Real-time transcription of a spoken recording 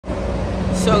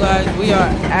So guys, we are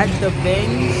at the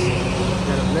bins.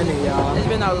 Been a minute, y'all. It's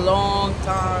been a long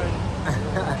time.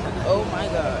 Oh my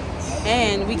god.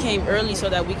 And we came early so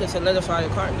that we could solidify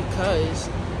the cart, because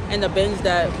in the bins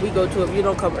that we go to, if you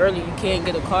don't come early, you can't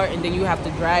get a cart, and then you have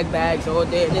to drag bags all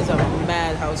day. There's a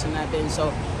madhouse in that bin.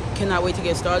 So cannot wait to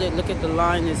get started. Look at the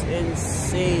line, it's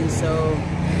insane. So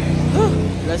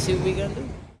let's see what we gonna do.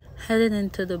 Headed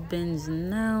into the bins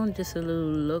now. Just a little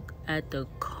look at the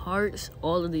carts,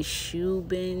 all of the shoe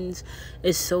bins.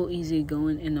 It's so easy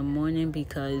going in the morning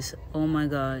because, oh my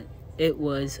god, it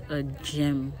was a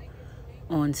gym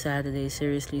on Saturday.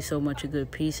 Seriously, so much of good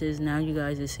pieces. Now you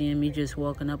guys are seeing me just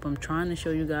walking up. I'm trying to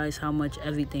show you guys how much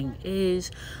everything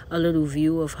is. A little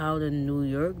view of how the New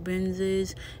York bins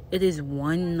is. It is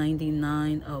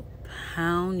 $1.99 a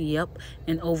pound. Yep.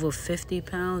 And over 50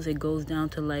 pounds it goes down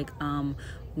to like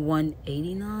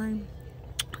 $1.89.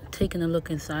 Taking a look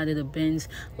inside of the bins.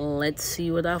 Let's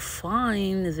see what I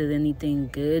find. Is it anything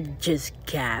good? Just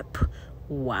Gap.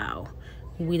 Wow,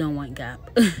 we don't want Gap.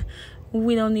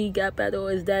 We don't need Gap at all.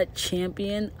 Is that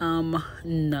Champion?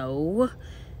 No,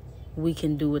 we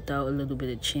can do without a little bit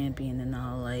of Champion in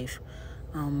our life.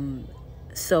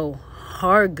 So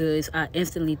hard goods, I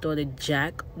instantly thought of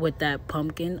Jack with that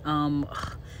pumpkin.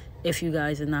 If you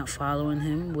guys are not following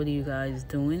him, what are you guys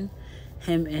doing?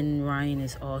 Him and Ryan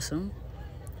is awesome.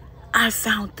 I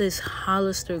found this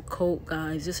Hollister coat,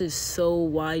 guys. This is so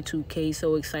Y2K,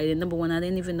 so excited. Number one, I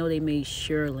didn't even know they made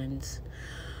shearlings.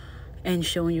 And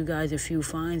showing you guys a few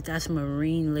finds. That's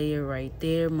Marine Layer right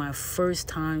there. My first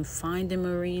time finding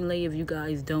Marine Layer. If you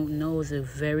guys don't know, it's a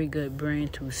very good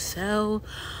brand to sell.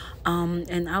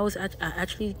 And I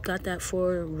actually got that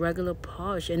for regular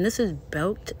Posh, and this is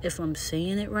Belt, if I'm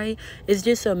saying it right. It's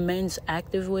just a men's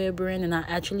activewear brand, and I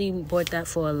actually bought that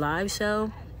for a live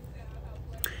sale.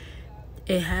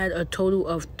 It had a total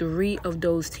of 3 of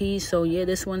those tees. So yeah,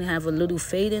 this one have a little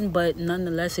fading, but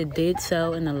nonetheless it did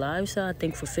sell in a live sale, I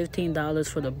think for $15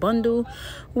 for the bundle,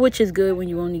 which is good when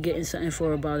you're only getting something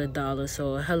for about $1.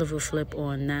 So a hell of a flip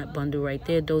on that bundle right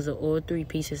there. Those are all 3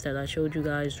 pieces that I showed you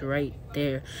guys right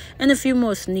there, and a few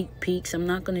more sneak peeks. I'm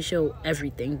not going to show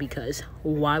everything because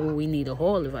why would we need a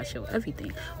haul if I show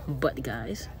everything? But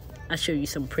guys, I show you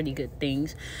some pretty good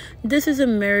things. This is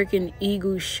American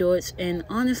Eagle shorts, and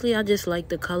honestly, I just like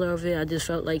the color of it. I just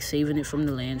felt like saving it from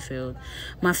the landfill.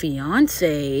 My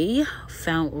fiance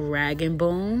found Rag &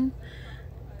 Bone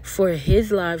for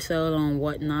his live sale on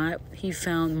Whatnot. He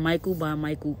found Michael by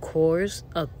Michael Kors,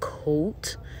 a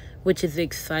coat, which is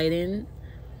exciting.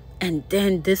 And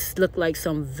then this looked like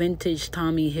some vintage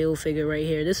Tommy Hilfiger right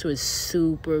here. This was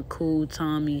super cool,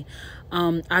 Tommy.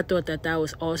 I thought that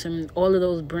was awesome. All of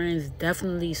those brands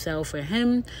definitely sell for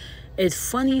him.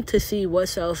 It's funny to see what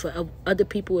sells for other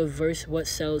people versus what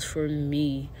sells for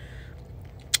me.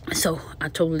 So I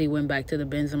totally went back to the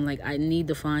bins. I'm like, I need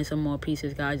to find some more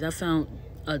pieces, guys. I found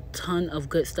a ton of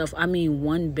good stuff. I mean,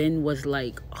 one bin was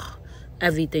like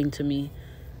everything to me.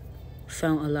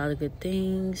 Found a lot of good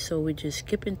things, so we're just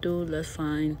skipping through. Let's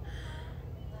find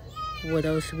what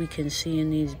else we can see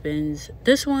in these bins.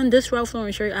 This Ralph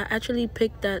Lauren shirt, I actually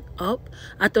picked that up.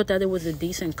 I thought that it was a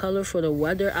decent color for the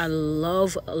weather. I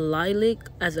love lilac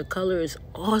as a color. Is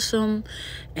awesome.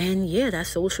 And yeah, that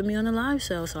sold for me on the live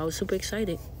sale, so I was super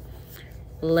excited.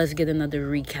 Let's get another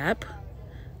recap.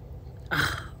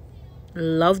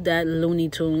 Love that Looney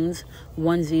Tunes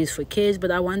onesies for kids,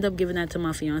 but I wound up giving that to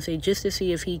my fiance just to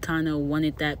see if he kind of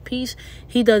wanted that piece.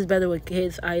 He does better with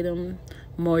kids item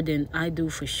more than I do,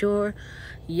 for sure.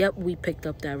 Yep, we picked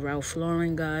up that Ralph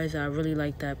Lauren, guys. I really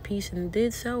like that piece, and it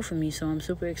did sell for me, so I'm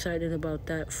super excited about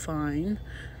that find.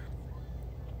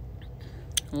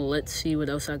 Let's see what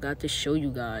else I got to show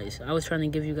you guys. I was trying to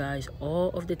give you guys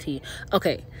all of the tea.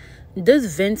 Okay, this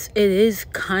Vince, it is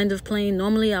kind of plain.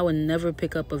 Normally, I would never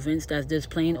pick up a Vince that's this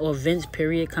plain, or Vince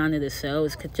period kind of to sell.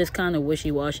 It's just kind of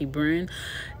wishy-washy brand.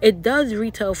 It does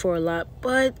retail for a lot,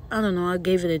 but I don't know. I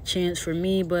gave it a chance for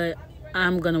me, but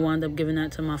I'm going to wind up giving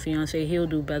that to my fiance. He'll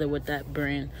do better with that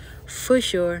brand for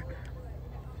sure.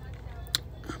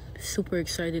 Super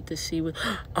excited to see what...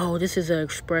 Oh, this is an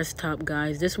express top,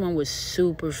 guys. This one was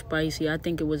super spicy. I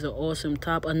think it was an awesome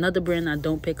top. Another brand I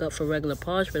don't pick up for regular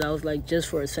Posh, but I was like, just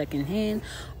for a second hand,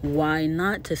 why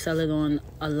not? To sell it on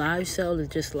a live sale is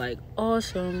just like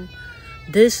awesome.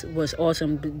 This was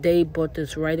awesome. They bought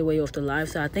this right away off the live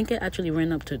sale. I think it actually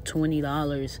ran up to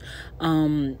 $20.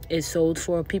 It sold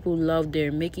for... People love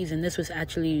their Mickeys, and this was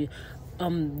actually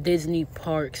Disney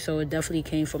park, so it definitely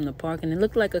came from the park, and it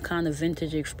looked like a kind of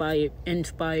vintage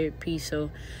inspired piece. So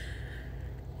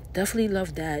definitely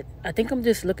love that. I think I'm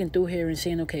just looking through here and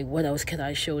saying, okay, what else could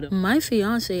I show them? My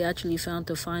fiance actually found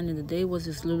the find of the day was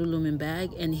this Lululemon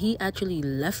bag, and he actually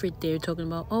left it there talking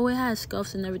about, oh, it has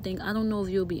scuffs and everything. I don't know if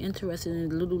you'll be interested in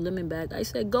the Lululemon bag. I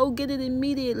said, go get it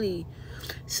immediately.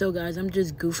 So guys, I'm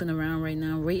just goofing around right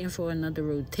now, waiting for another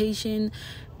rotation,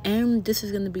 and this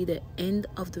is gonna be the end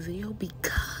of the video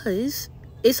because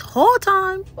it's haul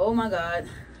time. Oh my god,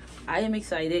 I am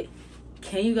excited.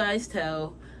 Can you guys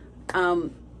tell?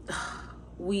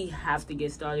 We have to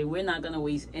get started. We're not gonna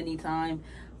waste any time.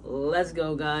 Let's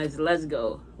go, guys. Let's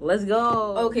go.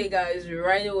 Okay, guys,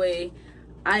 right away,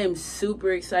 I am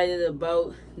super excited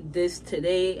about this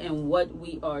today and what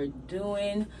we are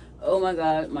doing. Oh my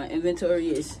god, my inventory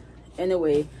is in the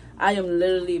way. I am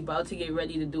literally about to get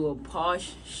ready to do a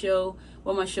Posh show.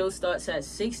 Well, my show starts at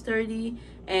 6:30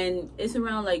 and it's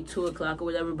around like 2 o'clock or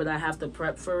whatever, but I have to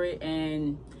prep for it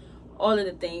and all of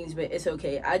the things, but it's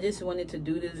okay. I just wanted to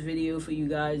do this video for you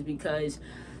guys because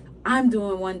I'm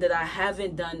doing one that I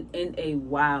haven't done in a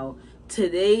while.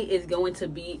 Today is going to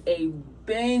be a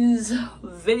Benz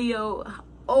video.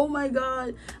 Oh my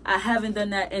god, I haven't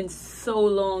done that in so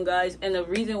long, guys, and the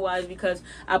reason why is because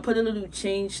I put a little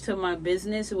change to my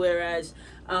business, whereas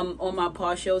on my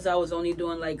Posh shows I was only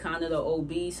doing like kind of the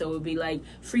OB, so it would be like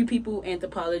Free People,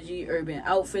 Anthropology, Urban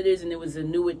Outfitters, and it was a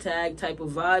newer tag type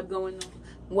of vibe going on.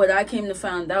 What I came to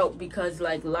find out, because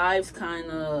like lives kind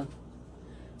of,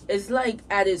 it's like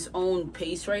at its own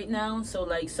pace right now, so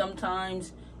like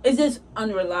sometimes it's just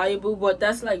unreliable, but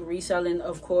that's like reselling,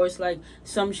 of course. Like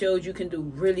some shows you can do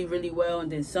really well, and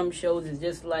then some shows is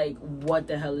just like, what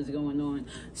the hell is going on?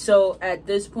 So at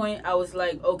this point I was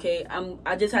like, okay,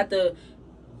 I just had to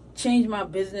change my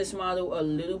business model a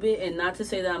little bit, and not to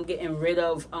say that I'm getting rid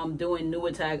of doing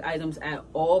newer tag items at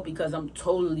all, because I'm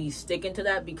totally sticking to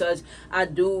that, because I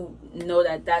do know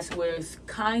that that's where it's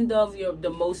kind of the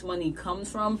most money comes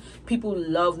from. People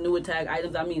love newer tag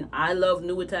items. I mean, I love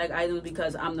newer tag items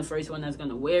because I'm the first one that's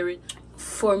gonna wear it.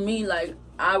 For me, like,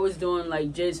 I was doing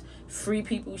like just Free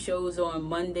People shows on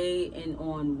Monday and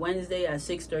on Wednesday at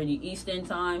 6:30 Eastern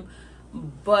time,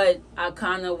 but I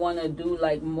kind of want to do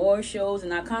like more shows,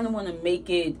 and I kind of want to make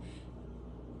it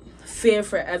fair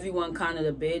for everyone kind of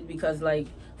to bid, because like,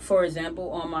 for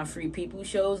example, on my Free People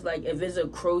shows, like if it's a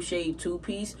crochet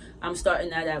two-piece, I'm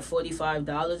starting that at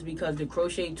 $45, because the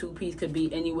crochet two-piece could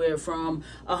be anywhere from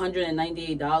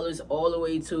 $198 all the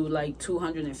way to like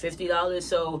 $250.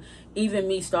 So even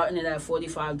me starting it at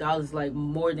 $45, like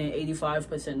more than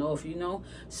 85% off, you know?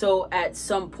 So at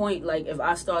some point, like if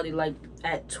I started like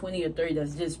at 20 or 30,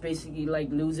 that's just basically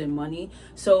like losing money.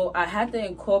 So I had to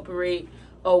incorporate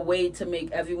a way to make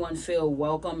everyone feel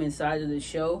welcome inside of the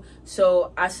show.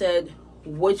 So I said,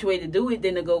 which way to do it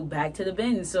than to go back to the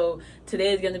Benz. So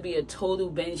today is going to be a total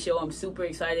Benz show. I'm super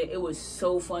excited. It was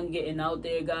so fun getting out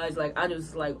there, guys. Like, I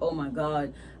just like, oh my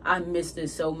god, I missed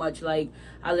this so much. Like,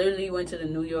 I literally went to the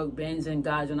New York Benz, and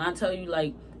guys, when I tell you,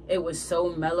 like, it was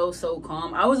so mellow, so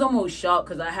calm, I was almost shocked,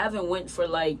 because I haven't went for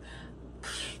like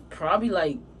probably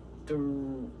like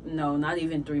no, not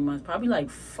even 3 months, probably like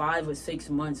 5 or 6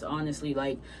 months, honestly.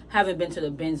 Like, haven't been to the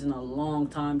Benz in a long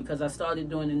time, because I started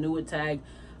doing the newer tag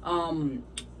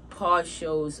Posh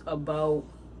shows about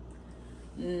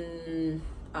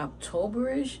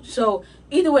October-ish. So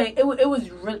either way, it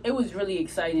was really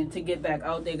exciting to get back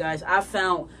out there, guys. I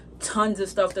found tons of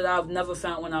stuff that I've never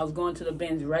found when I was going to the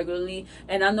Benz regularly,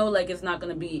 and I know like it's not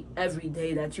gonna be every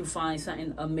day that you find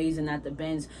something amazing at the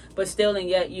Benz, but still, and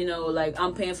yet, you know, like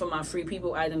I'm paying for my Free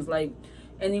People items like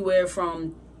anywhere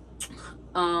from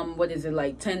what is it,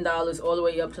 like $10 all the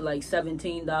way up to like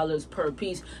 $17 per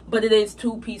piece. But it is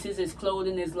two pieces, it's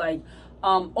clothing, it's like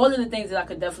all of the things that I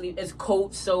could definitely, it's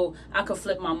coats, so I could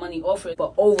flip my money off it.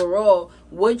 But overall,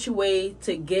 which way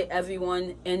to get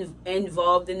everyone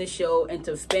involved in the show and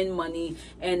to spend money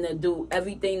and to do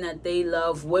everything that they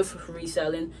love with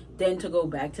reselling, then to go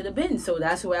back to the Benz. So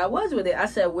that's where I was with it. I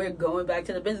said, we're going back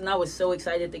to the Benz, and I was so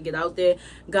excited to get out there.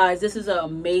 Guys, this is an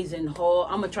amazing haul.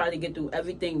 I'm gonna try to get through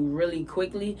everything really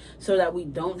quickly so that we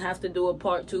don't have to do a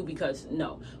part 2, because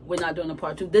no, we're not doing a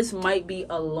part 2. This might be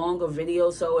a longer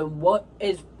video, so in what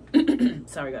is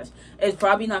sorry guys, it's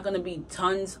probably not going to be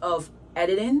tons of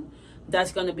editing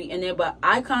that's going to be in there, but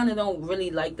I kind of don't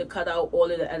really like to cut out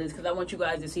all of the edits, because I want you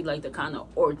guys to see like the kind of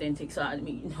authentic side of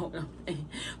me, you know what I'm saying?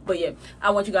 But yeah,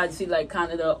 I want you guys to see like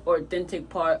kind of the authentic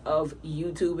part of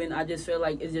YouTube, and I just feel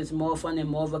like it's just more fun and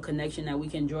more of a connection that we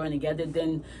can join together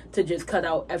than to just cut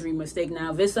out every mistake.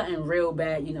 Now if it's something real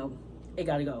bad, you know, it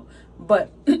gotta go, but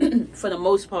for the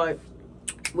most part,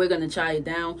 we're gonna try it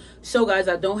down. So guys,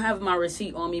 I don't have my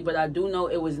receipt on me, but I do know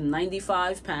it was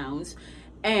 95 pounds,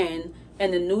 and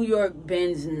And the New York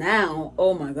bins now,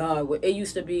 oh my God, it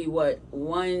used to be what,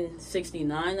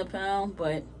 169 a pound,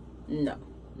 but no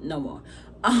more.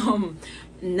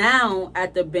 Now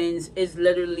at the bins is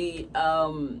literally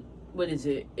what is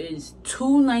it? Is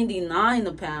 $2.99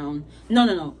 a pound.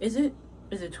 No. Is it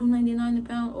 $2.99 a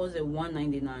pound or is it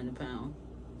 $1.99 a pound?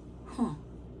 Huh.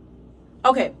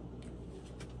 Okay.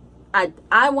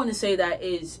 I want to say that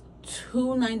is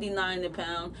 $2.99 a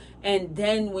pound, and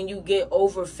then when you get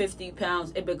over 50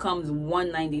 pounds it becomes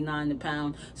 $1.99 a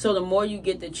pound. So the more you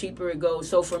get, the cheaper it goes.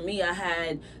 So for me, I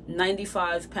had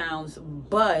 95 pounds,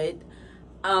 but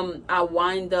I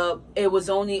wind up, it was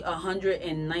only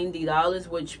 $190,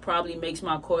 which probably makes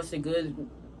my cost of goods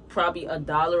probably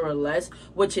 $1 or less,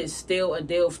 which is still a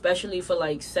deal, especially for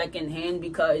like secondhand,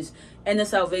 because in the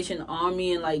Salvation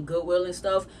Army and like Goodwill and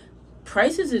stuff,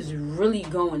 prices is really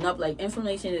going up. Like,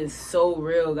 inflation is so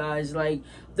real, guys. Like,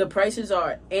 the prices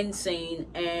are insane,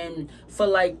 and for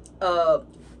like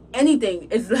anything,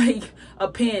 it's like a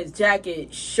pants,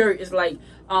 jacket, shirt is like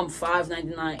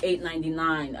 $5.99,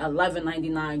 $8.99,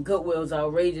 $11.99. Goodwill's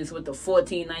outrageous with the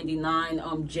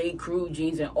 $14.99 J. Crew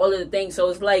jeans and all of the things. So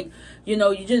it's like, you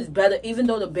know, you just better, even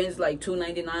though the bin's like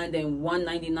 $2.99 than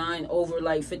 $1.99 over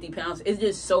like 50 pounds, it's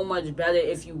just so much better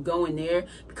if you go in there,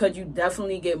 because you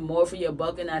definitely get more for your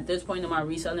buck. And at this point in my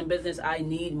reselling business, I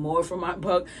need more for my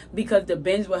buck, because the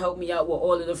bins will help me out with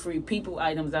all of the free people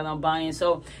items that I'm buying.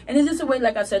 So, and it's just a way,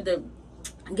 like I said, to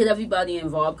get everybody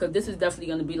involved, because this is definitely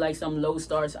going to be like some low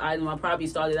starts item. I probably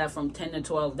started at from $10 to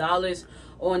 $12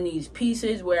 on these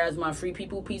pieces, whereas my free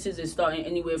people pieces is starting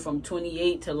anywhere from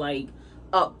 $28 to like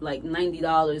up like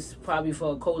 $90 probably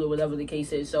for a coat or whatever the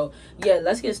case is. So yeah,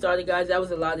 let's get started, guys. That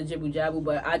was a lot of jibble jabble,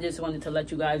 but I just wanted to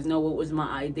let you guys know what was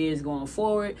my ideas going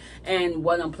forward and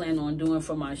what I'm planning on doing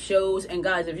for my shows. And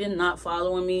guys, if you're not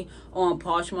following me on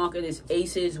Poshmark, it's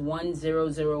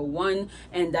Aces1001,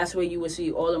 and that's where you will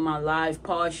see all of my live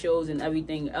Posh shows and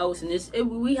everything else. And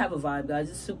we have a vibe, guys.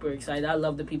 It's super excited. I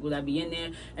love the people that be in there,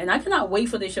 and I cannot wait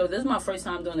for this show. This is my first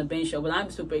time doing a bin show, but I'm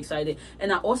super excited.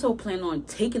 And I also plan on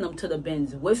taking them to the bin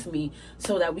with me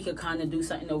so that we could kind of do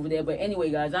something over there. But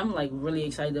anyway, guys, I'm like really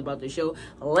excited about the show.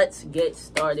 Let's get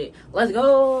started. Let's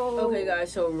go. Okay,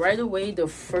 guys, so right away, the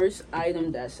first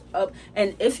item that's up,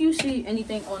 and if you see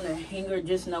anything on the hanger,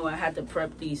 just know I had to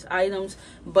prep these items.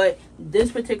 But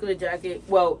this particular jacket,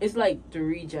 well, it's like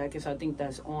 3 jackets I think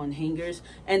that's on hangers,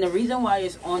 and the reason why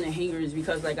it's on the hanger is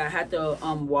because like I had to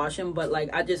wash them, but like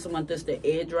I just want this to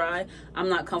air dry. I'm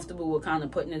not comfortable with kind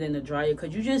of putting it in the dryer,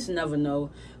 because you just never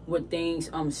know with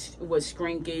things with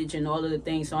shrinkage and all of the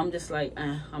things. So I'm just like,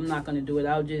 I'm not gonna do it.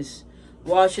 I'll just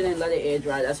wash it and let it air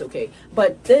dry. That's okay.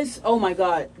 But this, oh my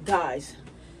God, guys,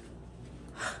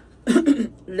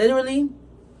 literally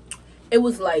it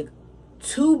was like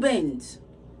 2 bins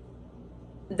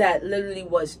that literally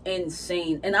was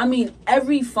insane. And I mean,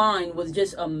 every find was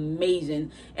just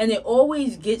amazing. And it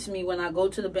always gets me when I go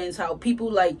to the bins how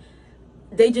people like,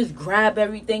 they just grab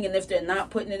everything, and if they're not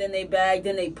putting it in their bag,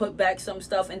 then they put back some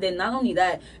stuff. And then not only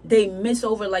that, they miss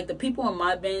over, like the people in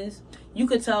my bins, you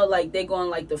could tell like they go on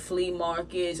like the flea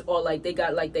markets, or like they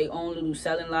got like their own little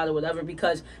selling lot or whatever,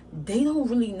 because they don't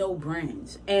really know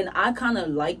brands. And I kind of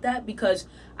like that, because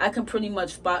I can pretty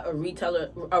much spot a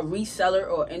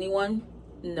reseller or anyone.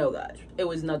 No, guys, it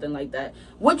was nothing like that,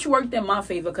 which worked in my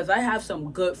favor, because I have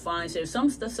some good finds here, some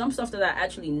stuff that I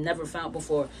actually never found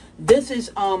before. This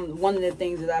is one of the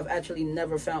things that I've actually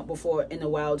never found before in the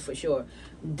wild, for sure.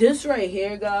 This right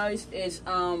here, guys, is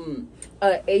a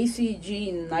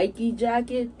ACG Nike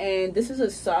jacket, and this is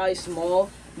a size small.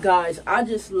 Guys, I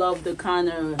just love the kind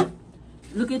of,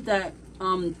 look at that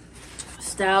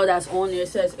style that's on there. It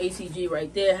says ACG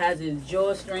right there. It has its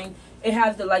drawstring. It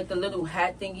has the like the little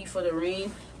hat thingy for the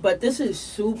rain. But this is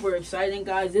super exciting,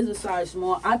 guys. This is a size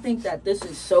small. I think that this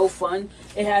is so fun.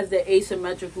 It has the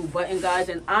asymmetrical button, guys.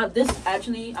 And this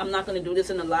actually, I'm not going to do this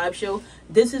in the live show.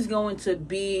 This is going to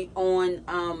be on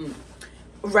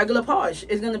regular Posh.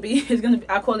 It's gonna be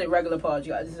I call it regular Posh,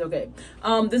 guys. It's okay.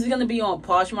 This is gonna be on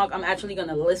Poshmark. I'm actually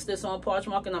gonna list this on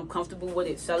Poshmark, and I'm comfortable with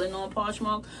it selling on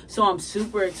Poshmark, so I'm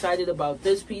super excited about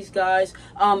this piece, guys.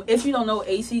 If you don't know,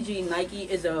 ACG Nike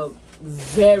is a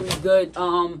very good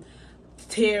top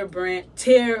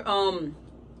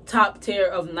tier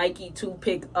of Nike to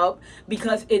pick up,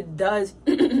 because it does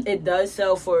it does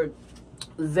sell for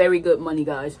Very good money,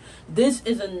 guys. This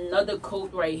is another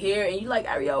coat right here, and you're like,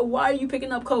 Ariel, why are you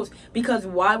picking up coats? Because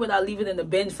why would I leave it in the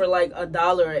bin for like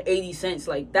 $1 or 80 cents?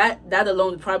 Like that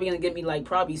alone is probably gonna get me like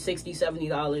probably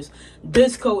 $60-$70.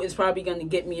 This coat is probably gonna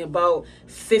get me about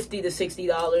 $50 to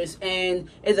 $60. And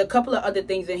there's a couple of other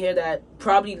things in here that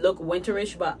probably look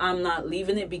winterish, but I'm not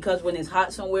leaving it because when it's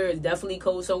hot somewhere, it's definitely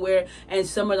cold somewhere, and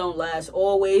summer don't last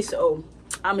always. So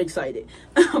I'm excited.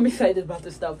 I'm excited about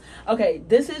this stuff. Okay,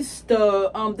 this is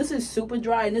the this is super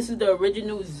dry, and this is the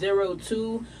original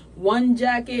 021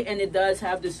 jacket, and it does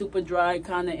have the super dry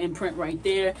kind of imprint right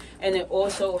there, and it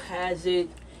also has it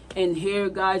in here,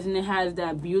 guys, and it has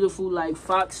that beautiful like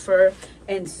fox fur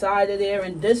inside of there.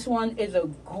 And this one is a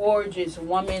gorgeous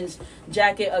woman's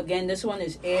jacket. Again, this one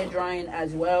is air drying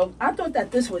as well. I thought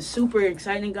that this was super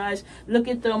exciting, guys. Look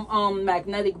at them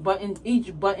magnetic buttons.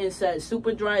 Each button says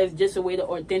super dry. Is just a way to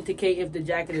authenticate if the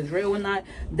jacket is real or not.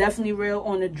 Definitely real.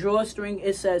 On the drawstring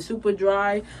it says super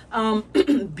dry.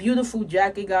 Beautiful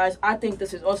jacket, guys. I think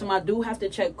this is awesome. I do have to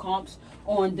check comps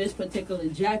on this particular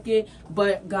jacket,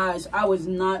 but guys, I was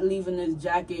not leaving this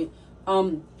jacket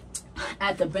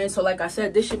at the bin. So like I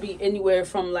said, this should be anywhere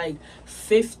from like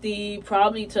 $50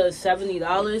 probably to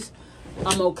 $70.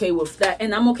 I'm okay with that,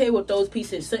 and I'm okay with those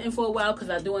pieces sitting for a while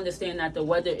because I do understand that the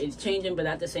weather is changing, but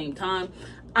at the same time,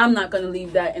 I'm not gonna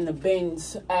leave that in the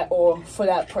bins at all for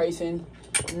that pricing.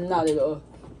 Not at all.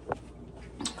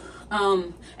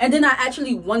 And then I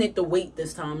actually wanted the weight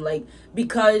this time, like,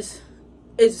 because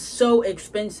it's so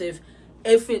expensive.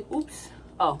 If it, oops,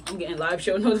 oh, I'm getting live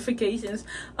show notifications.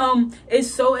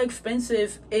 It's so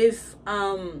expensive if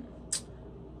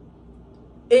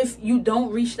you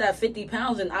don't reach that 50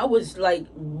 pounds, and I was like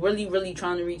really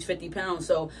trying to reach 50 pounds,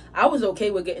 so I was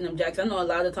okay with getting them jackets. I know a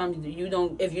lot of times if you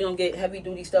don't get heavy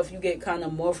duty stuff, you get kind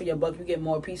of more for your buck, you get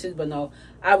more pieces, but no,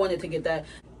 I wanted to get that.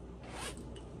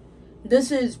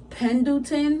 This is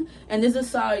Pendleton, and this is a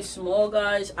size small,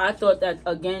 guys. I thought that,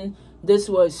 again, this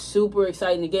was super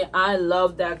exciting. Again, I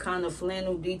love that kind of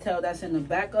flannel detail that's in the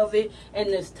back of it, and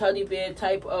this teddy bear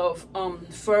type of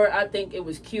fur. I think it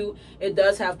was cute. It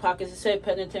does have pockets. It said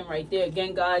Pendleton right there.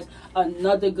 Again, guys,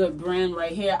 another good brand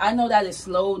right here. I know that it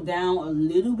slowed down a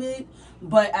little bit,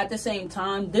 but at the same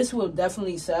time, this will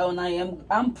definitely sell, and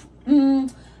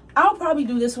I'll probably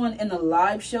do this one in a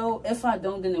live show. If I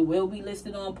don't, then it will be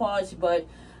listed on Posh, but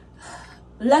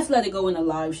let's let it go in a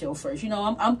live show first. You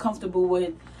know, I'm comfortable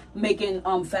with making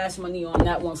fast money on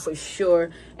that one for sure.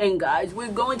 And guys,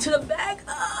 we're going to the bag.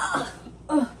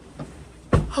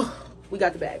 We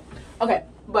got the bag. Okay,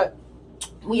 but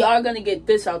we are gonna get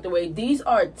this out the way. These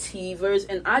are Tevas,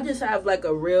 and I just have like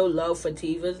a real love for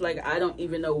Tevas. Like, I don't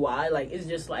even know why. Like, it's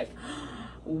just like,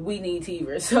 we need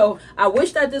Tevas. So I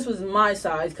wish that this was my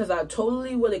size, because I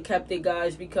totally would have kept it,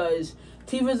 guys, because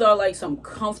Tevas are like some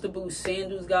comfortable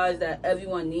sandals, guys, that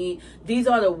everyone need. These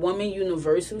are the woman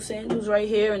universal sandals right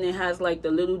here, and it has like the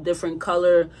little different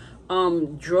color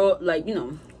draw, like, you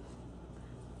know,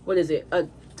 what is it,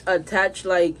 attached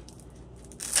like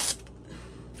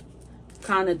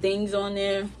kind of things on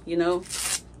there, you know.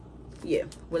 Yeah,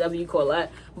 whatever you call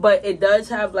that. But it does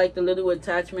have like the little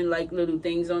attachment, like little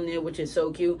things on there, which is so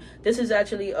cute. This is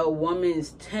actually a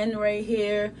woman's 10 right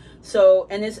here. So,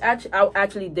 and it's actually, I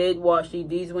actually did wash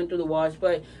these went through the wash,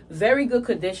 but very good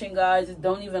condition, guys. It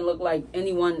don't even look like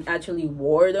anyone actually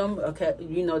wore them. Okay,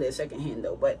 you know they're secondhand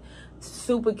though, but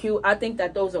super cute. I think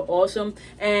that those are awesome.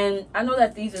 And I know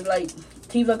that these is like,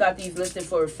 Teva got these listed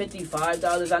for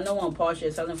 $55. I know on Porsche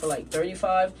it's selling for like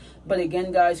 $35. But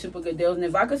again, guys, super good deals. And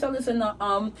if I could sell this in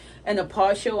a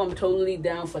Porsche show, I'm totally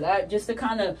down for that. Just to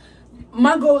kind of,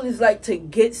 my goal is like to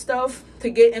get stuff, to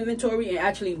get inventory and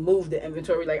actually move the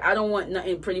inventory. Like, I don't want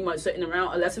nothing pretty much sitting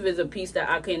around unless if it's a piece that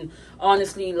I can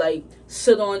honestly like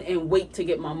sit on and wait to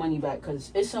get my money back,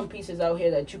 because it's some pieces out here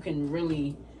that you can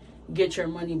really get your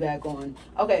money back on.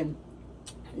 Okay,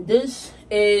 this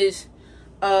is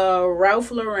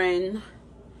Ralph Lauren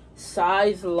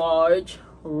size large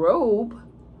robe,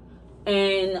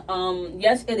 and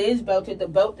yes, it is belted. The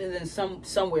belt is in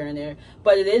somewhere in there,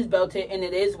 but it is belted and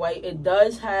it is white. It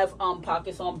does have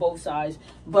pockets on both sides,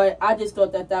 but I just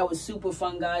thought that that was super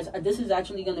fun, guys. This is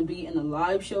actually going to be in a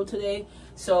live show today,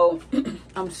 so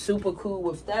I'm super cool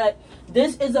with that.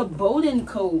 This is a Bowden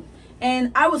coat.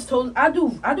 And I was told, I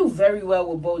do very well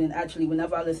with Bowden, actually,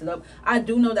 whenever I listen up. I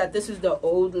do know that this is the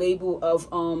old label of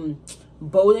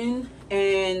Bowden,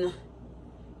 and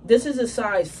this is a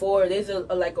size 4. It is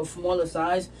like a smaller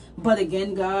size. But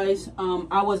again, guys,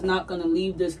 I was not going to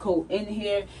leave this coat in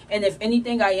here. And if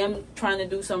anything, I am trying to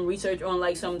do some research on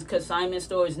like some consignment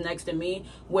stores next to me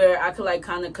where I could like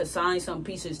kind of consign some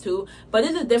pieces too. But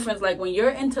there's a difference, like when you're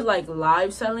into like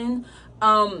live selling,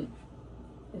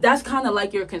 that's kind of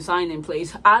like your consignment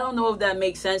place. I don't know if that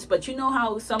makes sense, but you know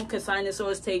how some consignment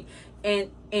stores take and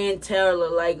Taylor,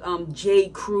 like J.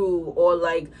 Crew, or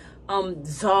like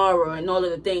Zara and all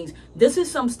of the things. This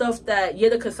is some stuff that, yeah,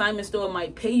 the consignment store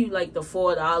might pay you like the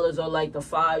 $4 or like the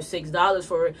 $5-6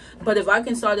 for it, but if I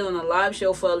can start it on a live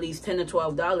show for at least $10 to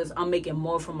 $12, I'm making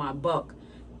more for my buck,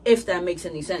 if that makes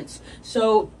any sense.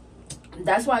 So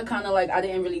that's why kind of like I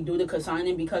didn't really do the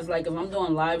consignment, because like if I'm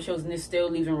doing live shows and it's still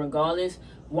leaving regardless,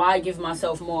 why give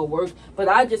myself more work? But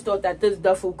I just thought that this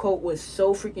duffel coat was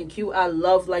so freaking cute. I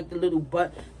love like the little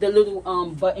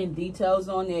button details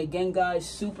on there. Again, guys,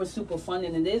 super fun,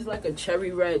 and it is like a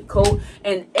cherry red coat.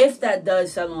 And if that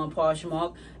does sell on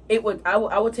Poshmark,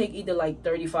 I would take either like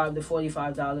 $35 to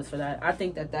 $45 for that. I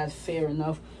think that that's fair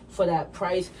enough for that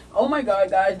price. Oh my god,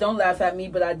 guys, don't laugh at me,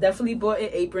 but I definitely bought an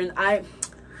apron.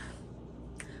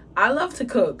 I love to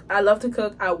cook. I love to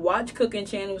cook. I watch cooking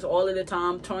channels all of the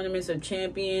time. Tournaments of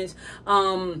Champions,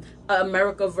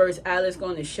 America versus Alice,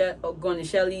 going to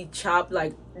Shelly, Chop.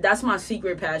 Like, that's my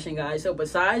secret passion, guys. So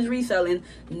besides reselling,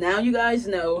 now you guys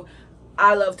know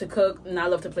I love to cook, and I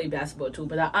love to play basketball too.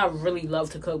 But I really love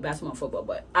to cook basketball and football,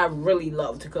 but I really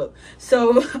love to cook.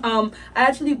 So I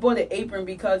actually bought an apron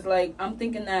because like I'm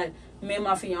thinking that me and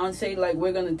my fiance, like,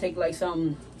 we're gonna take like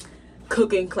some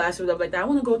cooking class or stuff like that. I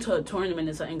want to go to a tournament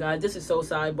or something, guys. This is so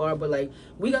sidebar, but like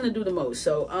we're gonna do the most.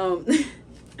 So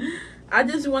I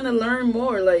just want to learn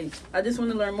more. Like, I just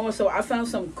want to learn more. So I found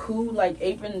some cool like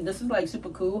apron. This is like super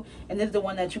cool, and this is the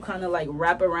one that you kind of like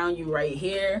wrap around you right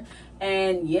here.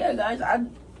 And yeah, guys,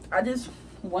 I just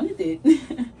wanted it.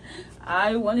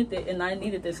 I wanted it, and I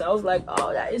needed this. So I was like,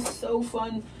 oh, that is so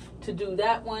fun to do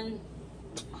that one.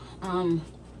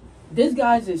 This,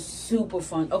 guys, is super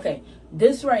fun. Okay,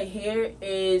 this right here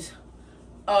is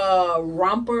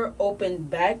romper open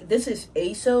back. This is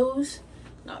ASOS.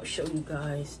 I'll show you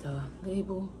guys the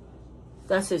label.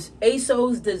 That's this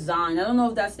ASOS design. I don't know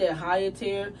if that's their higher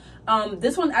tier.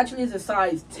 This one actually is a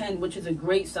size 10, which is a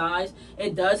great size.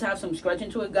 It does have some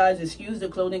stretching to it, guys. Excuse the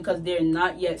clothing because they're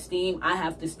not yet steamed. I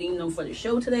have to steam them for the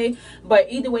show today. But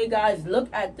either way, guys, look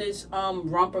at this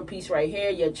romper piece right here.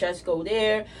 Your chest go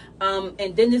there. And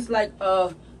then it's like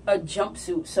a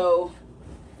jumpsuit. So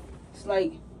it's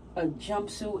like a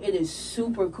jumpsuit. It is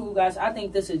super cool, guys. I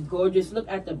think this is gorgeous. Look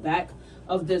at the back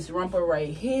of this romper right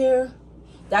here.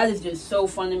 That is just so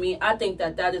fun to me. I think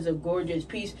that that is a gorgeous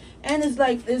piece. And it's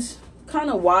like this kind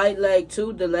of wide leg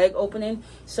too, the leg opening.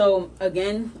 So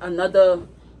again, another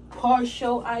par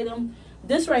show item.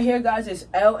 This right here, guys, is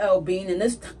LL Bean, and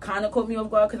this kind of caught me off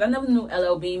guard because I never knew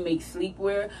LL Bean makes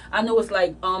sleepwear. I know it's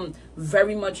like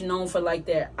very much known for like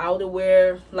their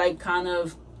outerwear like kind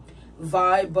of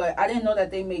vibe, but I didn't know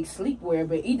that they make sleepwear.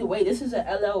 But either way, this is a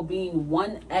LL Bean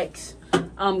 1X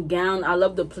gown. I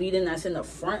love the pleating that's in the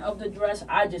front of the dress.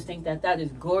 I just think that that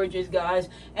is gorgeous, guys.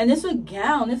 And it's a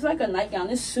gown. It's like a nightgown.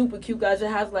 It's super cute, guys. It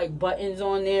has like buttons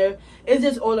on there. It's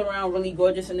just all around really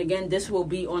gorgeous. And again, this will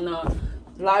be on a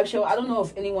live show. I don't know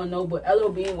if anyone knows, but LL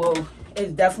Bean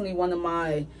is definitely one of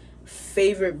my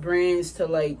favorite brands to,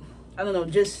 like, I don't know,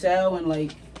 just sell and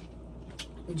like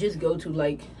just go to.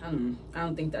 Like, I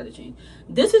don't think that'll change.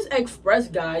 This is Express,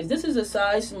 guys. This is a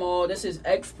size small. This is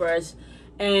Express.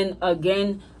 And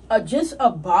again, just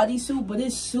a bodysuit, but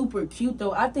it's super cute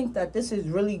though. I think that this is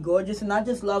really gorgeous, and I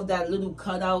just love that little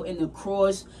cutout in the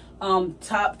cross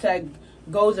top that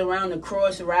goes around the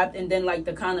cross wrapped, and then like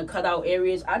the kind of cutout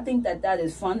areas. I think that that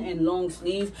is fun, and long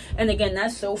sleeve. And again,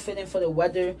 that's so fitting for the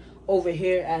weather over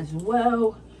here as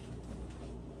well.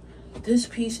 This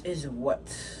piece is what?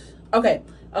 Okay,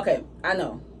 I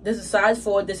know. This is size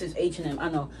 4. This is H&M. I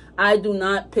know. I do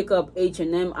not pick up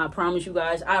H&M. I promise you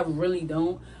guys. I really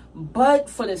don't. But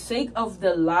for the sake of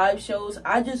the live shows,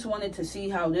 I just wanted to see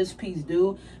how this piece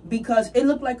do, because it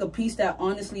looked like a piece that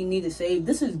honestly needed saved.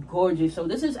 This is gorgeous. So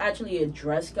this is actually a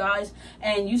dress, guys.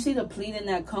 And you see the pleating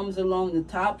that comes along the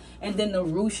top, and then the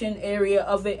ruching area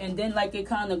of it. And then like it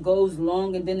kind of goes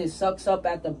long, and then it sucks up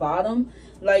at the bottom.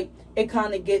 Like it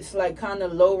kind of gets like kind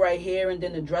of low right here, and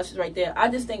then the dress is right there. I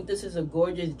just think this is a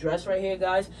gorgeous dress right here,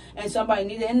 guys. And somebody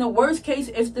needs it. In the worst case,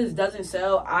 if this doesn't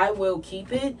sell, I will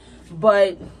keep it.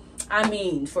 But I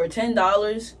mean, for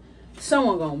 $10,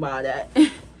 someone gonna buy that.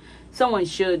 Someone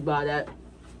should buy that.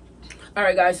 All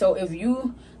right, guys. So if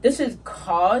you, this is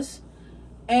COS,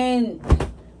 and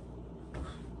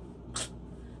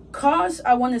COS,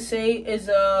 I want to say is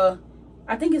I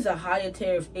I think it's a higher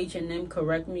tier of H&M.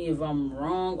 Correct me if I'm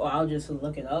wrong, or I'll just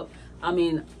look it up. I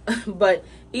mean, but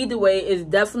either way, it's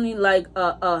definitely like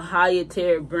a higher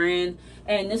tier brand.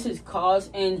 And this is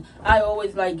COS. And I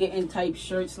always like getting type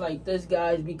shirts like this,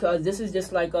 guys, because this is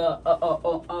just like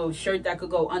a shirt that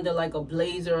could go under like a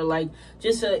blazer, or like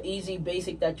just a easy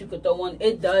basic that you could throw on.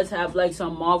 It does have like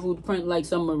some marbled print, like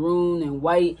some maroon and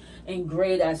white and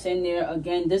gray that's in there.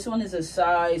 Again, this one is a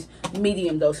size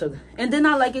medium though. So, and then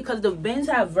I like it because the bins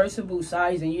have versatile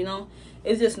sizing, you know.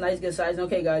 It's just nice, good size.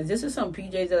 Okay, guys, this is some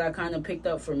PJs that I kind of picked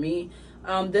up for me.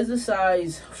 This is a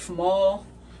size small,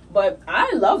 but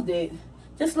I loved it.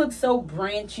 Just looks so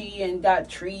branchy and got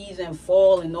trees and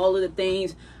fall and all of the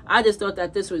things. I just thought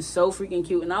that this was so freaking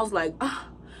cute. And I was like,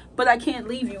 but I can't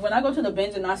leave you. When I go to the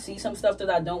bins and I see some stuff that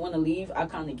I don't want to leave, I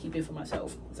kind of keep it for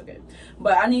myself. It's okay.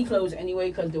 But I need clothes anyway,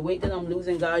 because the weight that I'm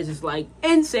losing, guys, is like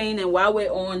insane. And while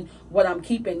we're on what I'm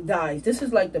keeping, guys, this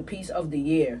is like the piece of the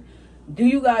year. Do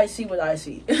you guys see what I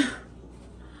see?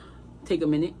 Take a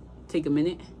minute. Take a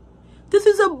minute. This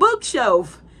is a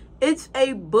bookshelf. It's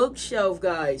a bookshelf,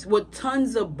 guys, with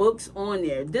tons of books on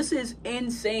there. This is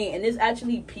insane. And it's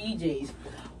actually PJs.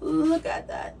 Look at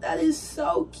that. That is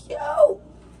so cute.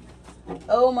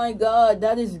 Oh my God.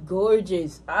 That is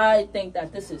gorgeous. I think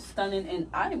that this is stunning. And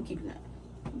I am keeping that.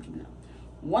 I'm keeping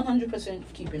that.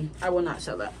 100% keeping. I will not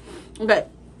sell that. Okay.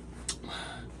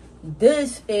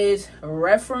 This is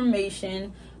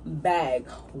Reformation bag.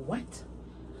 What?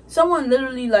 Someone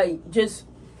literally like just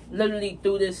literally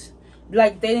threw this,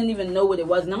 like they didn't even know what it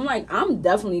was. And I'm like, I'm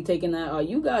definitely taking that. Are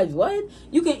you guys what?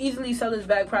 You can easily sell this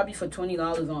bag probably for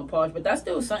 $20 on Posh, but that's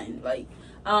still something. Like,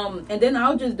 and then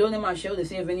I'll just do it in my show to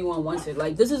see if anyone wants it.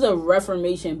 Like, this is a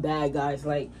Reformation bag, guys.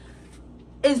 Like,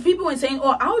 it's people insane,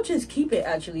 or I'll just keep it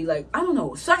actually. Like, I don't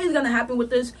know. Something's gonna happen with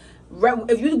this.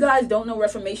 If you guys don't know,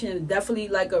 Reformation is definitely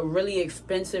like a really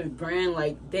expensive brand.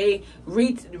 Like, they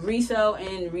resell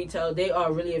and retail, they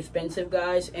are really expensive,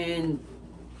 guys. And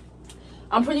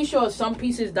I'm pretty sure some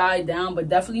pieces died down, but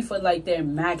definitely for like their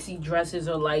maxi dresses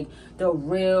or like the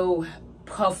real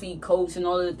puffy coats and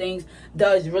all of the things,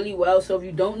 does really well. So if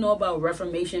you don't know about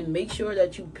Reformation, make sure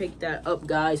that you pick that up,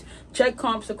 guys. Check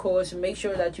comps, of course, and make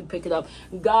sure that you pick it up,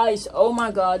 guys. Oh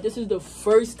my God, this is the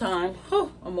first time,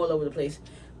 I'm all over the place.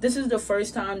 This is the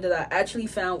first time that I actually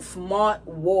found smart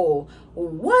wool.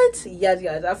 What? Yes,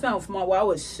 guys, I found smart wool. I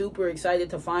was super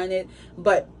excited to find it,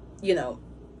 but you know,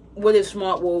 what is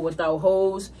smart wool without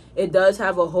holes? It does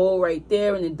have a hole right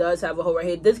there, and it does have a hole right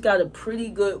here. This got a pretty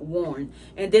good worn,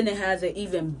 and then it has an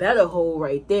even better hole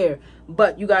right there.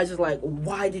 But you guys is like,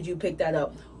 why did you pick that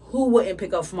up? Who wouldn't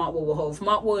pick up smart wool with holes?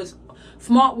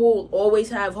 Smart wool always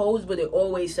have holes, but it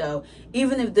always sell.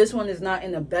 Even if this one is not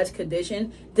in the best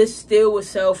condition, this still would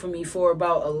sell for me for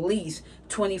about at least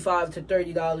 $25 to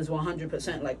 $30,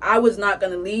 100%. Like, I was not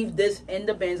gonna leave this in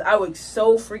the bins. I was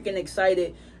so freaking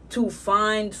excited to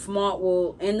find smart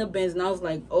wool in the bins, and I was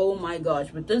like, oh my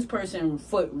gosh. But this person's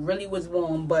foot really was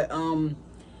warm, but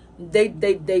they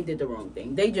did the wrong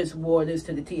thing. They just wore this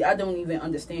to the T. I don't even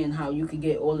understand how you could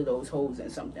get all of those holes in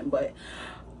something, but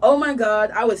oh my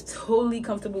God, I was totally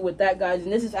comfortable with that, guys.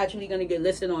 And this is actually going to get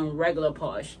listed on regular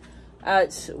Posh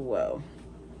as well.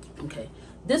 Okay,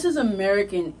 this is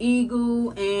American Eagle,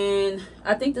 and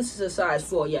I think this is a size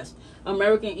 4. Yes,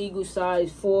 American Eagle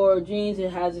size 4 jeans.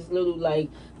 It has this little like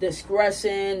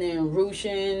discretion and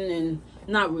ruching, and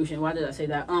not ruching, why did I say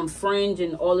that, fringe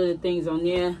and all of the things on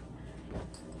there.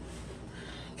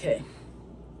 Okay,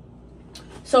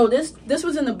 so this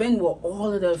was in the bin with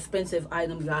all of the expensive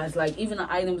items, guys. Like, even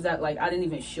the items that like I didn't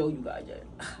even show you guys yet.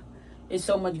 It's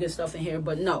so much good stuff in here.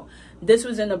 But no, this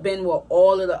was in the bin with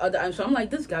all of the other items. So I'm like,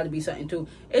 this got to be something too.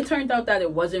 It turned out that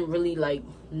it wasn't really like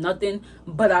nothing,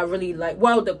 but I really like,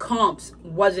 well, the comps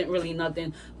wasn't really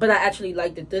nothing, but I actually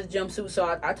liked it. This jumpsuit,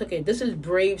 so I took it. This is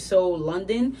Brave Soul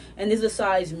London, and this is a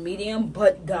size medium.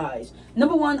 But guys,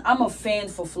 number one, I'm a fan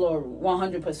for floral,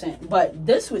 100%. But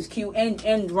this was cute,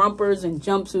 and rompers and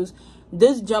jumpsuits.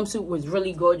 This jumpsuit was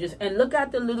really gorgeous. And look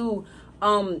at the little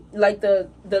like the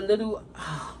little,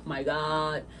 oh my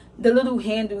God, the little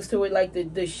handles to it, like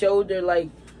the shoulder, like,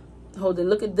 hold on,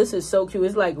 look at this, is so cute.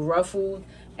 It's like ruffled,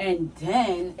 and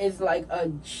then it's like a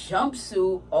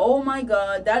jumpsuit. Oh my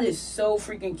God, that is so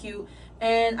freaking cute.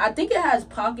 And I think it has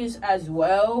pockets as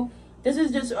well. This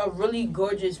is just a really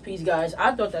gorgeous piece, guys.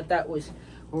 I thought that was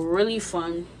really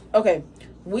fun. Okay,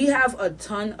 we have a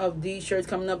ton of these shirts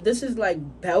coming up. This is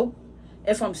like belt,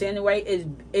 if I'm saying it right, is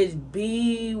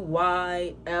BYLT.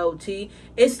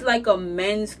 It's like a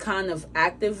men's kind of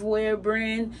activewear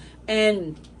brand,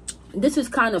 and this is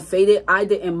kind of faded. I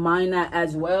didn't mind that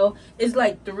as well. It's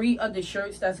like 3 of the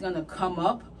shirts that's gonna come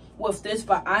up, with this,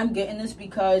 but I'm getting this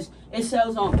because it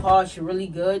sells on Posh really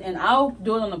good, and I'll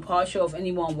do it on the Posh show if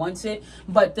anyone wants it.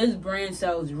 But this brand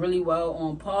sells really well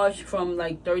on Posh, from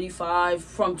like 35,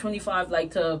 from 25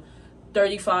 like to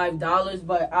 $35,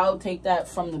 but I'll take that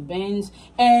from the bins.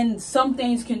 And some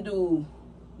things can do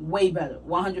way better,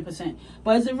 100%.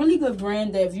 But it's a really good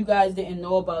brand that if you guys didn't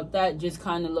know about that, just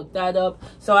kind of look that up.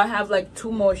 So I have like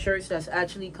 2 more shirts that's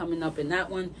actually coming up in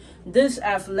that one. This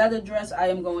Athleta dress, I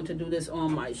am going to do this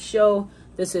on my show.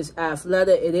 This is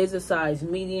Athleta. It is a size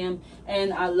medium,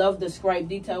 and I love the stripe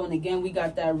detail. And again, we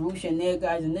got that ruche in there,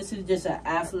 guys. And this is just an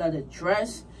Athleta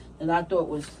dress that I thought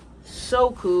was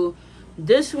so cool.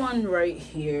 This one right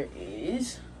here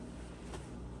is,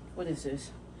 what is this?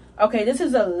 Okay, this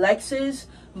is a Lexus,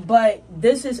 but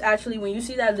this is actually, when you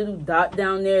see that little dot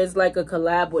down there, it's like a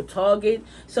collab with Target.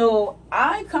 So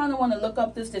I kind of want to look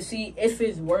up this to see if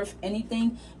it's worth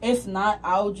anything. If not,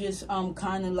 I'll just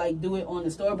kind of like do it on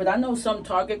the store. But I know some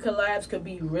Target collabs could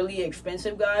be really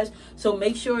expensive, guys. So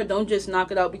make sure, don't just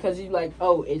knock it out because you're like,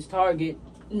 oh, it's Target.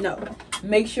 No,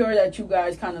 make sure that you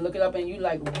guys kind of look it up and you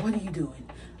like, what are you doing?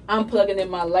 I'm plugging in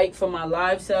my light for my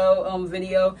live sale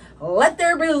video. Let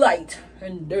there be light.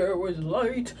 And there was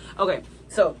light. Okay,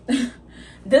 so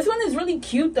this one is really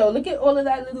cute though. Look at all of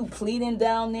that little pleating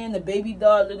down there and the baby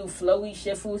doll little flowy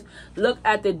shiffles. Look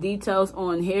at the details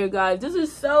on here, guys. This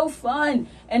is so fun.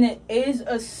 And it is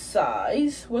a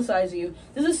size, what size are you?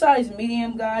 This is a size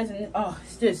medium, guys. And oh,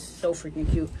 it's just so freaking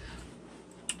cute.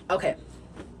 Okay.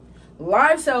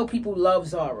 Live sell people love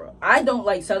Zara. I don't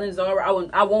like selling Zara.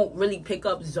 I won't really pick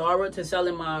up Zara to sell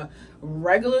in my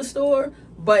regular store.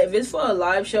 But if it's for a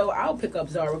live show, I'll pick up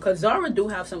Zara. Because Zara do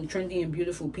have some trendy and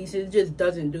beautiful pieces. It just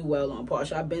doesn't do well on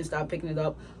Posh. I've been stopped picking it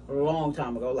up a long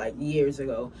time ago, like years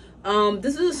ago.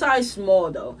 This is a size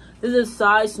small though. This is a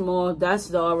size small. That's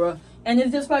Zara. And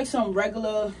it's just like some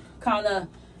regular kind of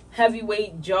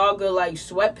heavyweight jogger like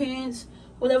sweatpants.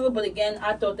 Whatever. But again,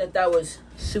 I thought that was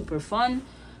super fun.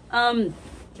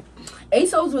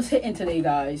 ASOS was hitting today,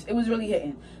 guys. It was really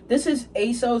hitting. This is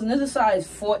ASOS, and this is size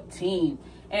 14.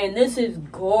 And this is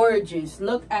gorgeous.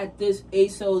 Look at this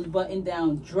ASOS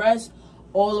button-down dress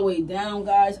all the way down,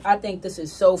 guys. I think this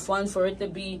is so fun for it to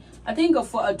be. I think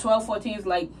a 12, 14 is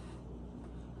like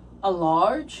a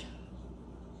large.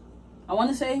 I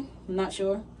want to say. I'm not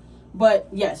sure. But,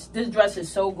 yes, this dress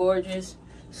is so gorgeous.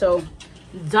 So,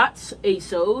 that's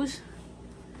ASOS.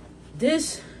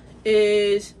 This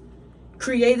is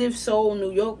Creative Soul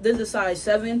New York. This is a size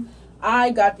 7.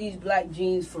 I got these black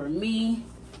jeans for me.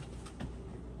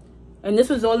 And this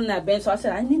was all in that bin. So I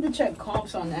said, I need to check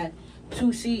comps on that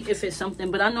to see if it's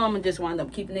something. But I know I'm going to just wind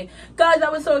up keeping it. Guys, I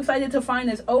was so excited to find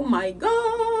this. Oh my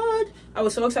God. I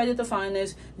was so excited to find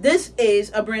this. This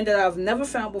is a brand that I've never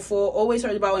found before. Always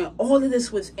heard about it. And all of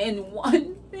this was in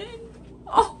one bin.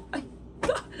 Oh my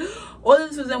God. All of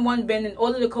this was in one bin. And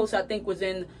all of the coats, I think, was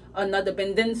in another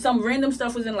bin. Then some random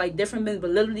stuff was in like different bins. But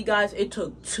literally, guys, it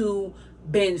took 2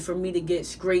 bins for me to get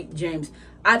straight gems.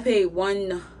 I paid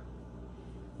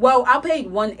I paid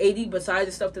 $180 besides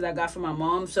the stuff that I got from my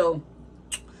mom. So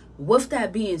with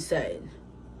that being said,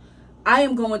 I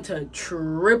am going to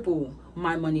triple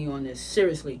my money on this.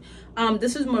 Seriously.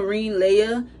 This is Marine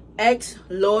Layer X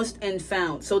Lost and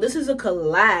Found. So this is a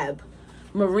collab.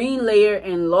 Marine Layer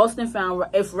and Lost and Found.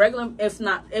 If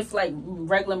like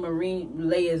regular Marine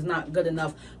Layer is not good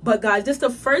enough. But guys, this is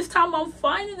the first time I'm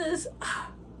finding this.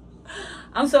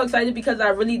 I'm so excited because I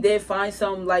really did find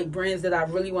some like brands that I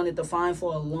really wanted to find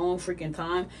for a long freaking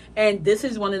time. And this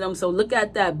is one of them. So look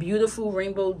at that beautiful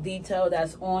rainbow detail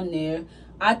that's on there.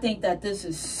 I think that this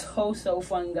is so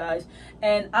fun, guys.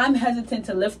 And I'm hesitant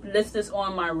to list this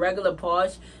on my regular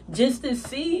Posh just to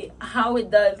see how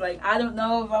it does. Like, I don't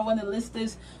know if I want to list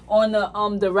this on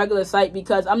the regular site,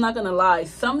 because I'm not going to lie.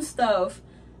 Some stuff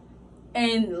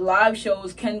and live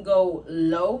shows can go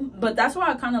low, but that's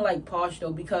why I kind of like Posh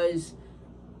though, because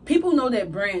people know their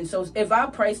brand. So if I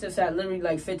price this at literally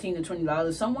like $15 to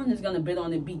 $20, someone is gonna bid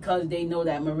on it because they know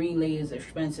that Marine Layer is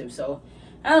expensive. So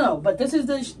I don't know, but this is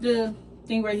the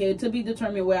thing right here, to be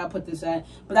determined where I put this at.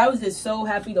 But I was just so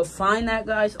happy to find that,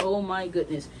 guys. Oh my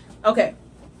goodness. Okay,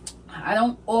 I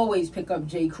don't always pick up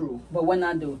J. Crew, but when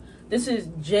I do, this is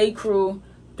J. Crew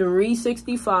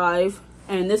 365,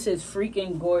 and this is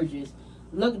freaking gorgeous.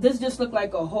 Look, this just looked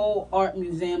like a whole art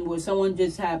museum where someone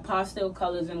just had pastel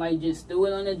colors and like just threw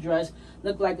it on a dress.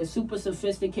 Looked like a super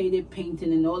sophisticated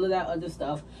painting and all of that other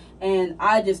stuff. And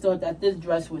I just thought that this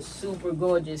dress was super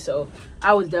gorgeous. So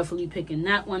I was definitely picking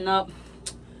that one up.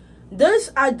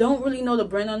 This, I don't really know the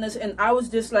brand on this. And I was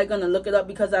just like going to look it up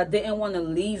because I didn't want to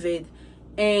leave it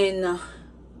in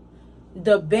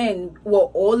the bin with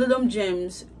all of them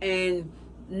gems and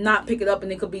not pick it up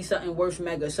and it could be something worth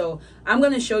mega. So I'm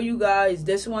gonna show you guys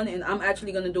this one, and I'm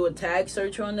actually gonna do a tag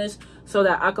search on this so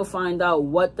that I could find out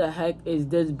what the heck is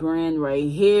this brand right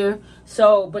here.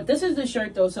 So but this is the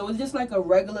shirt though, so it's just like a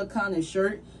regular kind of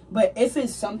shirt. But if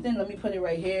it's something, let me put it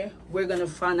right here, we're gonna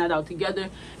find that out together.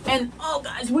 And oh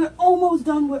guys, we're almost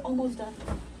done.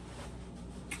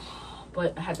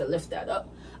 But I had to lift that up.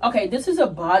 Okay, this is a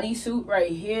bodysuit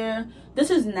right here.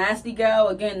 This is Nasty Gal.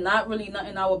 Again, not really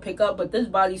nothing I would pick up, but this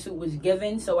bodysuit was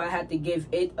given, so I had to give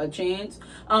it a chance.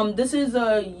 This is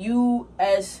a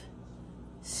US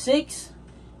 6,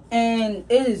 and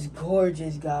it is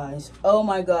gorgeous, guys. Oh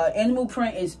my god, animal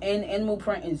print is in, animal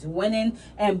print is winning,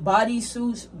 and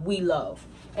bodysuits we love.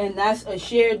 And that's a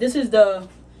share. This is the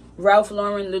Ralph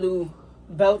Lauren little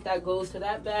belt that goes to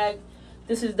that bag.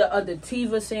 This is the other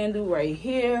Tiva sandal right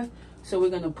here. So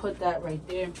we're going to put that right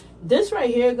there. This right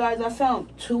here, guys, I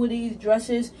found 2 of these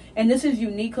dresses. And this is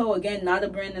Uniqlo. Again, not a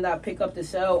brand that I pick up to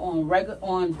sell on regular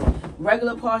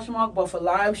Poshmark. But for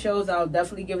live shows, I'll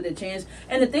definitely give it a chance.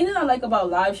 And the thing that I like about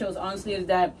live shows, honestly, is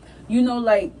that, you know,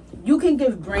 like, you can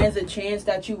give brands a chance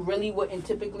that you really wouldn't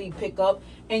typically pick up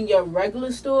in your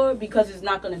regular store because it's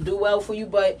not going to do well for you.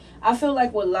 But I feel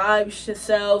like with live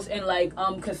sales and like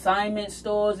consignment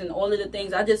stores and all of the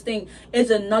things, I just think it's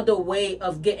another way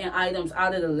of getting items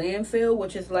out of the landfill,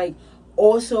 which is like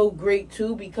also great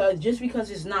too, because just because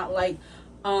it's not like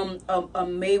a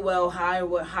Maywell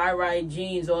high-rise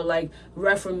jeans or like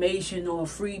Reformation or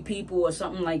Free People or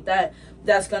something like that,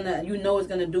 that's gonna, you know, it's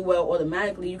gonna do well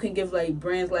automatically. You can give like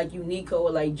brands like Uniqlo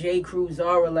or like J. Crew,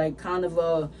 Zara, like kind of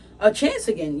a chance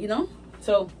again, you know.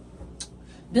 So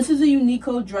this is a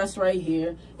Uniqlo dress right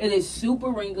here. It is super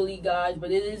wrinkly, guys,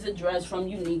 but it is a dress from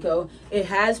Uniqlo. It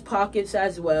has pockets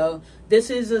as well. This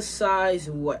is a size,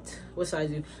 what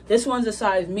size is it? This one's a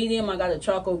size medium. I got a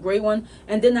charcoal gray one.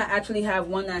 And then I actually have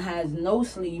one that has no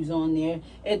sleeves on there.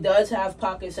 It does have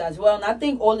pockets as well. And I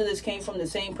think all of this came from the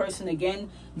same person again.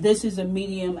 This is a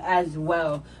medium as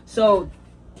well. So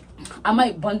I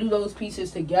might bundle those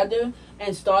pieces together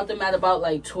and start them at about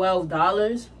like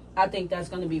 $12. I think that's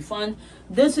going to be fun.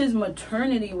 This is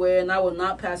maternity wear, and I will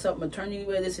not pass up maternity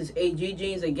wear. This is AG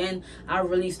jeans. Again, I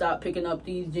really stopped picking up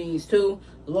these jeans too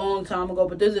a long time ago,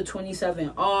 but this is a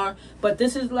 27R. But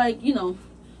this is like, you know,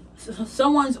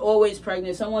 someone's always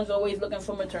pregnant, someone's always looking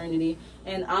for maternity,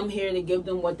 and I'm here to give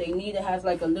them what they need. It has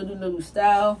like a little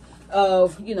style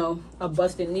of, you know, a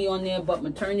busted knee on there, but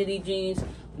maternity jeans,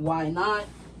 why not?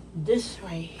 This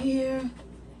right here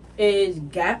is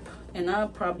Gap. And I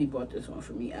probably bought this one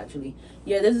for me, actually.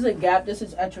 Yeah, this is a Gap. This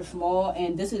is extra small.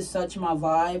 And this is such my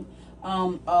vibe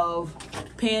of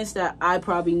pants that I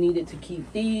probably needed to keep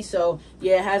these. So,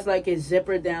 yeah, it has like a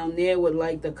zipper down there with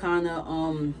like the kind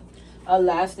of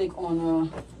elastic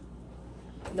on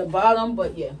the bottom.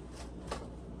 But, yeah,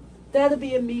 that'll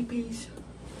be a me piece.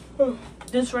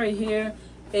 This right here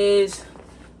is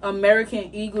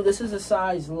American Eagle. This is a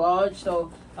size large.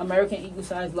 So American Eagle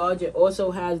size large. It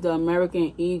also has the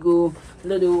American Eagle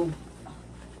little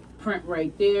print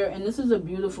right there, and this is a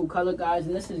beautiful color, guys.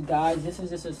 And this is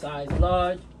just a size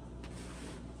large.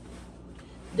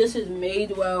 This is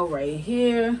Madewell right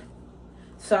here,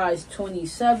 size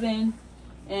 27,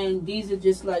 and these are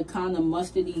just like kind of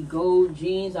mustardy gold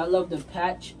jeans. I love the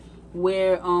patch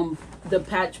wear, the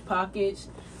patch pockets,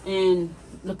 and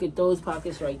look at those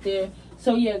pockets right there.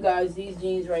 So yeah, guys, these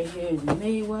jeans right here is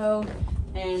Madewell.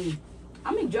 And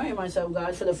I'm enjoying myself,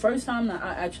 guys. For the first time that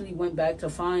I actually went back to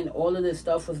find all of this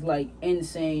stuff was like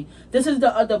insane. This is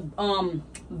the other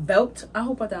belt. I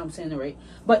hope I'm saying it right.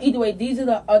 But either way, these are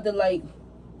the other, like,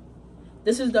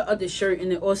 this is the other shirt,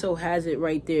 and it also has it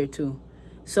right there too.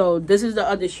 So this is the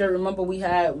other shirt. Remember, we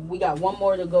got one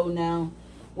more to go now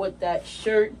with that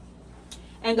shirt.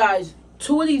 And guys,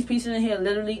 2 of these pieces in here,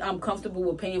 literally, I'm comfortable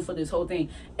with paying for this whole thing.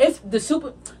 If the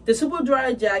super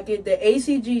dry jacket, the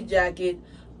ACG jacket,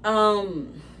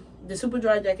 the super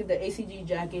dry jacket, the ACG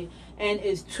jacket, and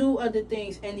it's 2 other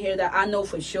things in here that I know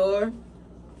for sure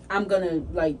I'm gonna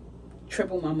like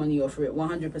triple my money off for it,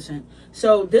 100%.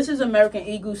 So this is American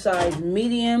Eagle size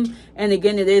medium, and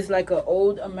again, it is like an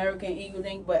old American Eagle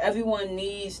thing, but everyone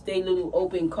needs their little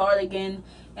open cardigan.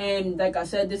 And like I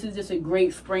said, this is just a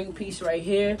great spring piece right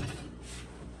here.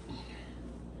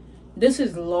 This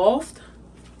is Loft.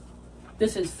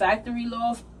 This is Factory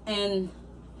Loft. And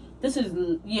this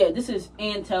is, yeah, this is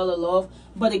Antella Loft.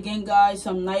 But again, guys,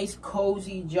 some nice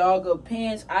cozy jogger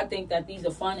pants. I think that these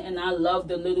are fun. And I love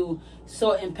the little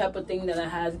salt and pepper thing that it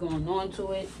has going on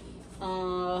to it.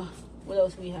 What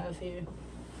else we have here?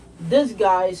 This,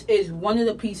 guys, is one of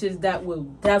the pieces that will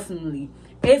definitely,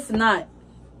 if not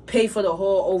pay for the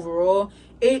haul overall.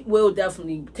 It will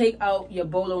definitely take out your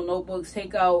bolo notebooks,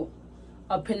 take out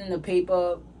a pen and a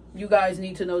paper. You guys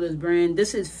need to know this brand.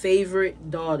 This is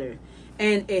Favorite Daughter,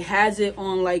 and it has it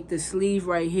on like the sleeve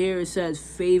right here. It says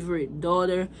Favorite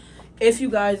Daughter. If you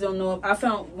guys don't know, I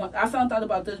found out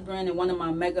about this brand in one of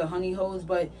my mega honey holes.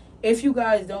 But if you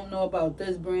guys don't know about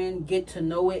this brand, get to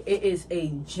know it. It is a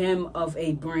gem of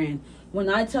a brand. When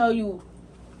I tell you,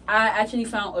 I actually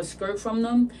found a skirt from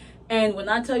them, and when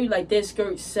I tell you like their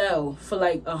skirts sell for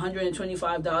like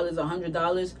 $125,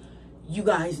 $100, you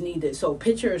guys need it. So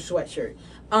picture a sweatshirt.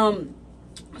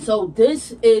 So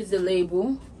this is the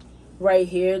label right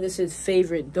here. This is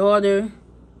Favorite Daughter,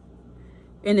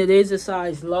 and it is a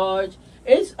size large.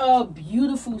 It's a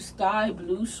beautiful sky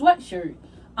blue sweatshirt,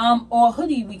 or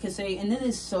hoodie we could say, and it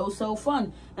is so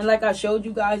fun. And like I showed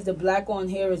you guys, the black on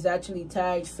here is actually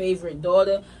tagged Favorite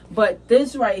Daughter. But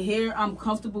this right here, I'm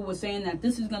comfortable with saying that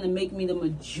this is gonna make me the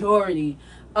majority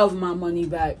of my money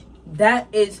back. That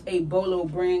is a bolo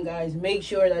brand, guys. Make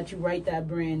sure that you write that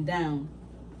brand down.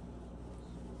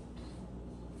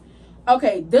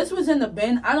 Okay, this was in the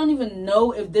bin. I don't even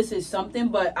know if this is something,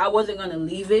 but I wasn't going to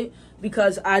leave it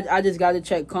because I just got to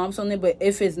check comps on it. But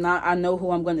if it's not, I know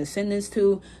who I'm going to send this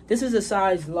to. This is a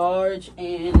size large,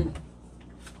 and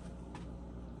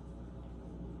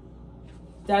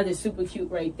that is super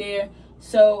cute right there.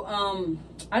 So,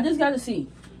 I just got to see.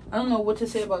 I don't know what to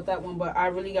say about that one, but I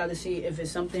really got to see if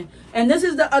it's something. And this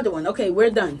is the other one. Okay,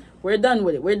 we're done. We're done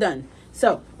with it. We're done.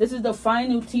 So, this is the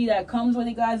final tee that comes with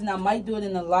it, guys. And I might do it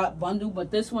in a lot bundle, but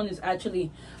this one is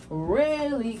actually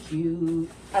really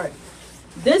cute. All right.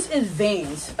 This is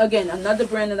Vans. Again, another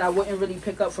brand that I wouldn't really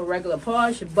pick up for regular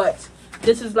Posh, but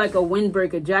this is like a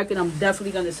windbreaker jacket. I'm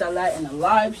definitely going to sell that in a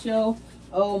live show.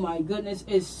 Oh, my goodness.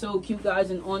 It's so cute,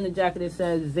 guys. And on the jacket, it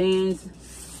says Vans.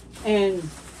 And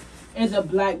it's a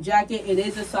black jacket. It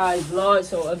is a size large.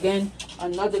 So, again,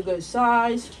 another good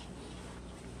size.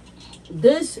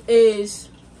 This is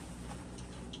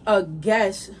a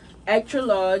Guess extra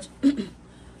large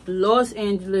Los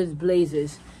Angeles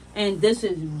Blazers, and this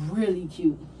is really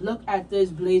cute. Look at this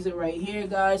blazer right here,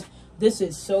 guys. This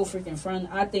is so freaking fun.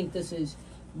 I think this is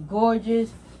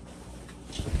gorgeous.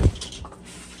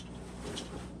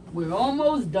 We're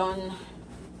almost done.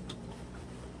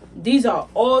 These are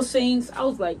All Saints. I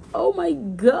was like, oh my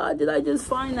god, did I just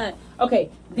find that? Okay,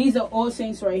 these are All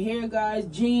Saints right here, guys.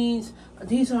 Jeans.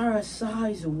 These are a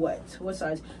size what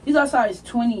size? These are size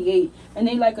 28, and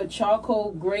they like a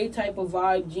charcoal gray type of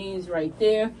vibe jeans right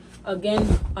there.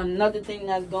 Again, another thing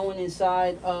that's going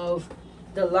inside of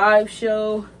the live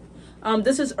show.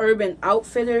 This is Urban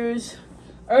Outfitters.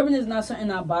 Urban is not something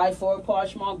I buy for a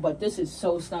Poshmark, but this is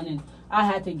so stunning. I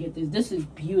had to get this. This is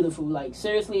beautiful. Like,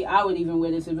 seriously, I would even wear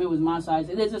this if it was my size.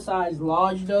 It is a size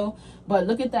large, though. But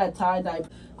look at that tie-dye.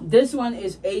 This one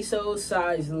is ASOS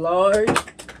size large.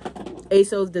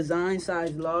 ASOS design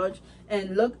size large.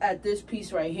 And look at this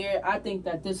piece right here. I think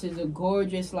that this is a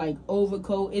gorgeous, like,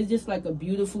 overcoat. It's just, like, a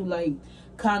beautiful, like,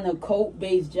 kind of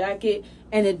coat-based jacket.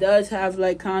 And it does have,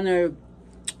 like, kind of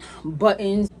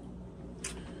buttons.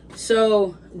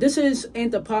 So, this is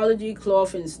Anthropologie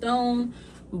Cloth and Stone.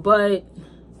 But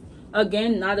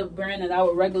again, not a brand that I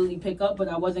would regularly pick up, but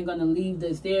I wasn't gonna leave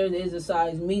this there. It is a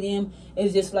size medium.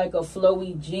 It's just like a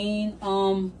flowy jean,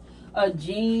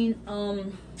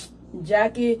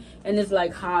 jacket, and it's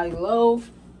like high-low.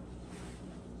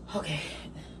 Okay,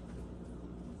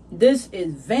 this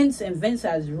is Vince, and Vince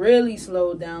has really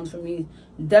slowed down for me.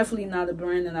 Definitely not a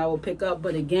brand that I will pick up,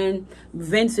 but again,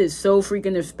 Vince is so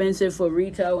freaking expensive for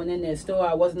retail and in their store.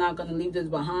 I was not going to leave this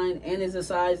behind, and it's a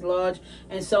size large,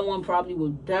 and someone probably will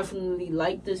definitely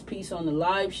like this piece on the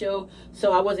live show,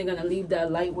 so I wasn't going to leave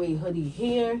that lightweight hoodie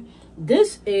here.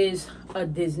 This is a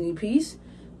Disney piece.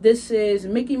 This is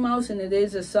Mickey Mouse, and it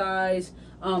is a size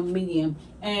medium,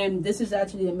 and this is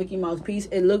actually a Mickey Mouse piece.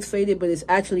 It looks faded, but it's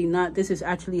actually not. This is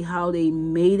actually how they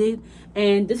made it,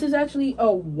 and this is actually a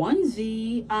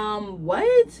onesie.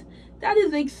 What? That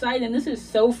is exciting. This is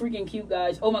so freaking cute,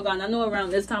 guys. Oh my god, I know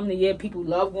around this time of the year people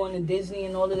love going to Disney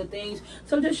and all of the things,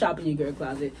 so just shop in your girl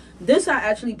closet. This I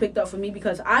actually picked up for me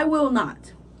because I will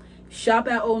not shop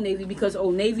at Old Navy, because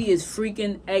Old Navy is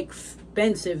freaking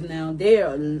expensive now. They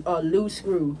are a loose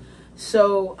screw.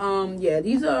 So yeah,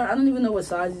 these are, I don't even know what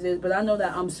size it is, but I know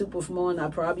that I'm super small and I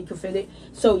probably could fit it.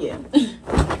 So yeah,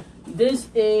 this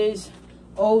is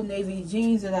Old Navy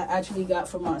jeans that I actually got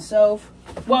for myself.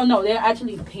 Well, no, they're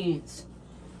actually pants.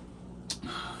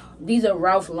 These are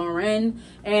Ralph Lauren,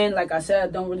 and like I said,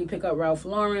 I don't really pick up Ralph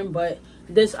Lauren, but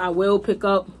this I will pick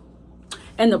up.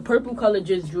 And the purple color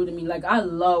just drew to me. Like, I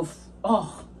love,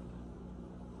 oh,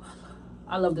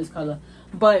 I love this color.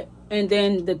 But And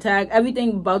then the tag,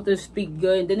 everything about this speak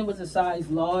good. And then it was a size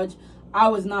large. I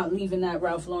was not leaving that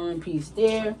Ralph Lauren piece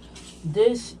there.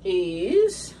 This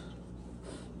is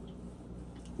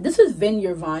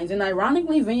Vineyard Vines, and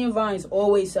ironically, Vineyard Vines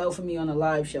always sell for me on a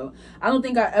live show. I don't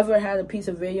think I ever had a piece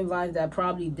of Vineyard Vines that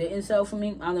probably didn't sell for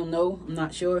me. I don't know. I'm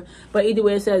not sure. But either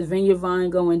way, it says Vineyard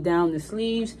Vine going down the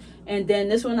sleeves. And then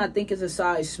this one I think is a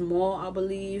size small, I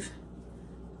believe.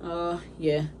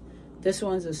 Yeah. This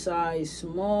one's a size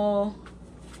small.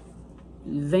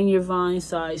 Vineyard Vine,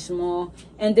 size small.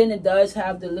 And then it does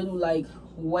have the little, like,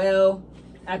 well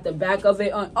at the back of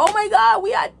it. Oh, my God.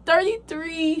 We had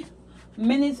 33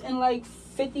 minutes and like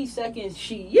 50 seconds.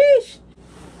 Sheesh.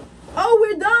 Oh,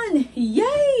 we're done.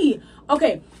 Yay.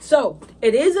 Okay, so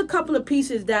it is a couple of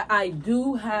pieces that I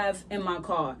do have in my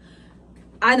car.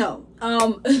 I know.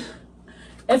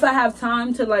 If I have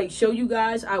time to like show you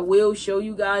guys, I will show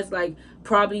you guys. Like,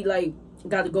 probably like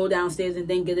got to go downstairs and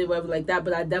then get it, whatever like that.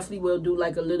 But I definitely will do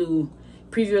like a little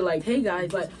preview, like, hey guys.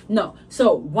 But no,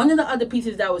 so one of the other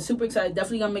pieces that I was super excited,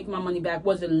 definitely gonna make my money back,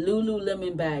 was a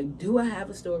Lululemon bag. Do I have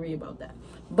a story about that?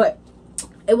 But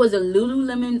it was a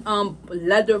Lululemon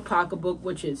leather pocketbook,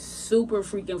 which is super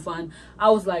freaking fun. I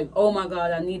was like, oh my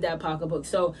God, I need that pocketbook.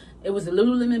 So it was a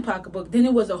Lululemon pocketbook. Then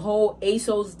it was a whole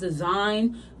ASOS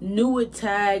design, new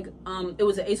tag. It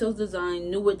was an ASOS design,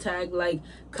 new tag, like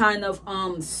kind of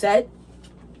set,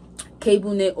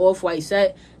 cable knit off-white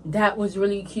set. That was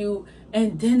really cute.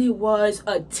 And then it was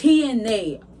a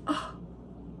TNA.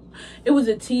 It was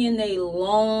a TNA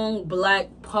long black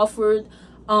puffered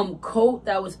coat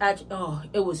that was actually,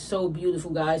 it was so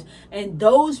beautiful, guys. And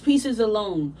those pieces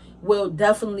alone will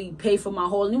definitely pay for my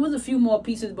haul. And there was a few more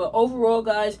pieces, but overall,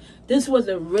 guys, this was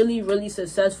a really, really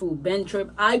successful bin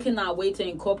trip. I cannot wait to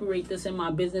incorporate this in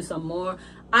my business some more.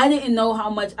 I didn't know how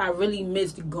much I really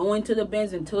missed going to the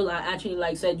bins until I actually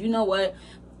like said, you know what,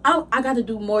 I got to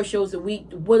do more shows a week.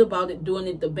 What about it doing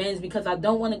it the bins? Because I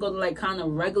don't want to go to like kind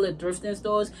of regular thrifting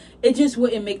stores. It just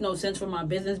wouldn't make no sense for my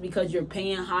business because you're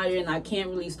paying higher, and I can't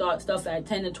really start stuff at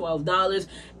 $10 to $12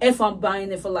 if I'm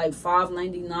buying it for like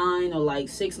 $5.99 or like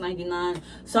 $6.99.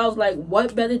 So I was like,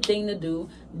 what better thing to do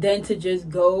than to just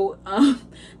go to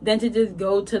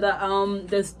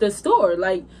the store,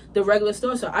 like the regular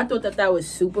store. So I thought that was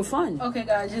super fun. Okay,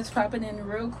 guys, just popping in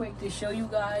real quick to show you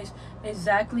guys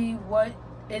exactly what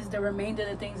is the remainder of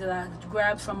the things that I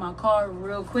grabbed from my car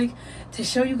real quick to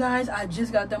show you guys. I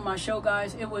just got done my show,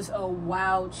 guys. It was a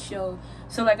wild show.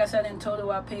 So like I said, in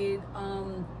total I paid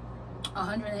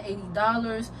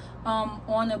 $180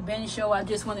 on a bin show. I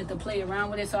just wanted to play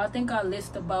around with it. So I think I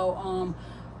list about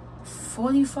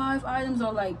 45 items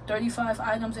or like 35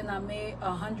 items, and I made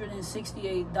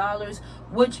 $168,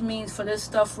 which means for this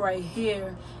stuff right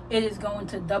here, it is going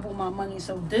to double my money.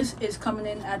 So this is coming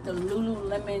in at the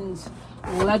Lululemon's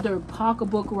leather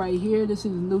pocketbook right here. This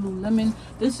is Lululemon.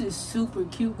 This is super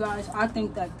cute, guys. I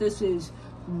think that this is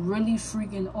really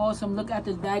freaking awesome. Look at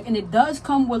this bag, and it does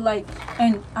come with like,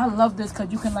 and I love this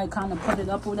because you can like kind of put it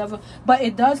up or whatever, but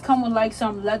it does come with like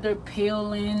some leather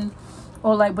peeling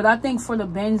or like, but I think for the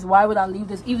bins, why would I leave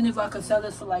this? Even if I could sell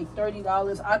this for like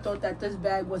 $30, I thought that this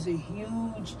bag was a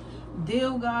huge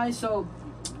deal, guys. So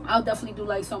I'll definitely do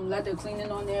like some leather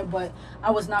cleaning on there, but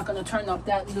I was not going to turn off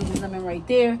that Lululemon right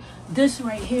there. This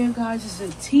right here, guys, is a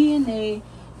TNA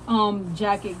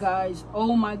jacket, guys.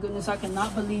 Oh my goodness, I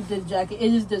cannot believe this jacket.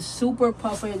 It is the super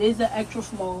puffer. It is an extra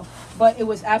small, but it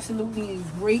was absolutely in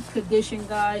great condition,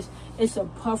 guys. It's a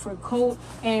puffer coat,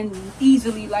 and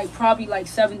easily like probably like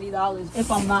 $70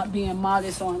 if I'm not being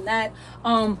modest on that.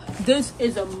 This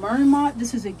is a Mermont.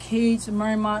 This is a kid's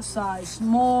Mermont, size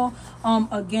small.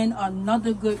 Again,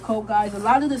 another good coat, guys. A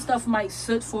lot of the stuff might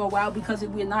sit for a while because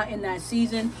we're not in that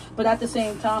season, but at the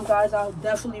same time, guys, I'll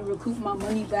definitely recoup my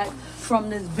money back from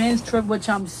this Ben's trip, which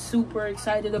I'm super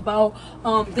excited about.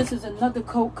 This is another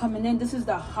coat coming in. This is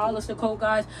the Hollister coat,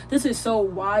 guys. This is so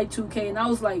Y2K, and I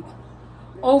was like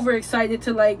overexcited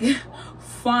to like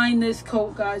find this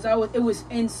coat, guys. It was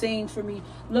insane for me.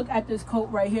 Look at this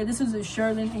coat right here. This is a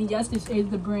Sherlin, and yes, this is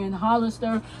the brand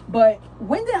Hollister. But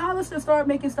when did Hollister start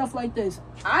making stuff like this?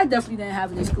 I definitely didn't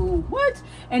have it in school. What?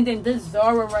 And then this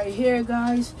Zara right here,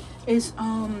 guys, is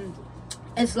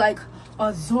it's like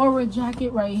a Zara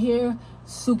jacket right here.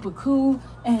 Super cool.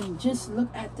 And just look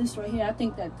at this right here. I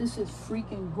think that this is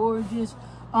freaking gorgeous.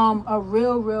 A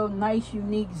real nice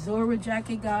unique Zara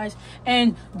jacket, guys.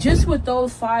 And just with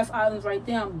those 5 items right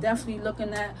there, I'm definitely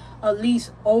looking at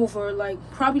least over like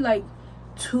probably like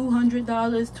 $200,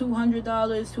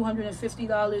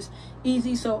 $250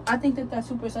 easy. So I think that that's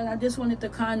super exciting. I just wanted to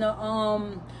kind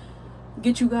of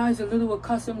get you guys a little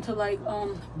accustomed to like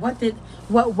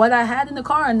what I had in the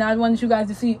car, and I wanted you guys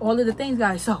to see all of the things,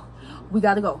 guys. So we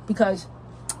gotta go because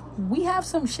we have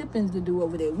some shippings to do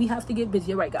over there. We have to get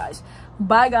busy. All right, guys.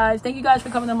 Bye, guys. Thank you guys for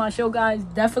coming on my show, guys.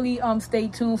 Definitely stay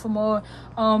tuned for more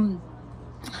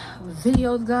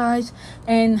videos, guys.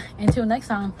 And until next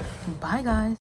time, bye, guys.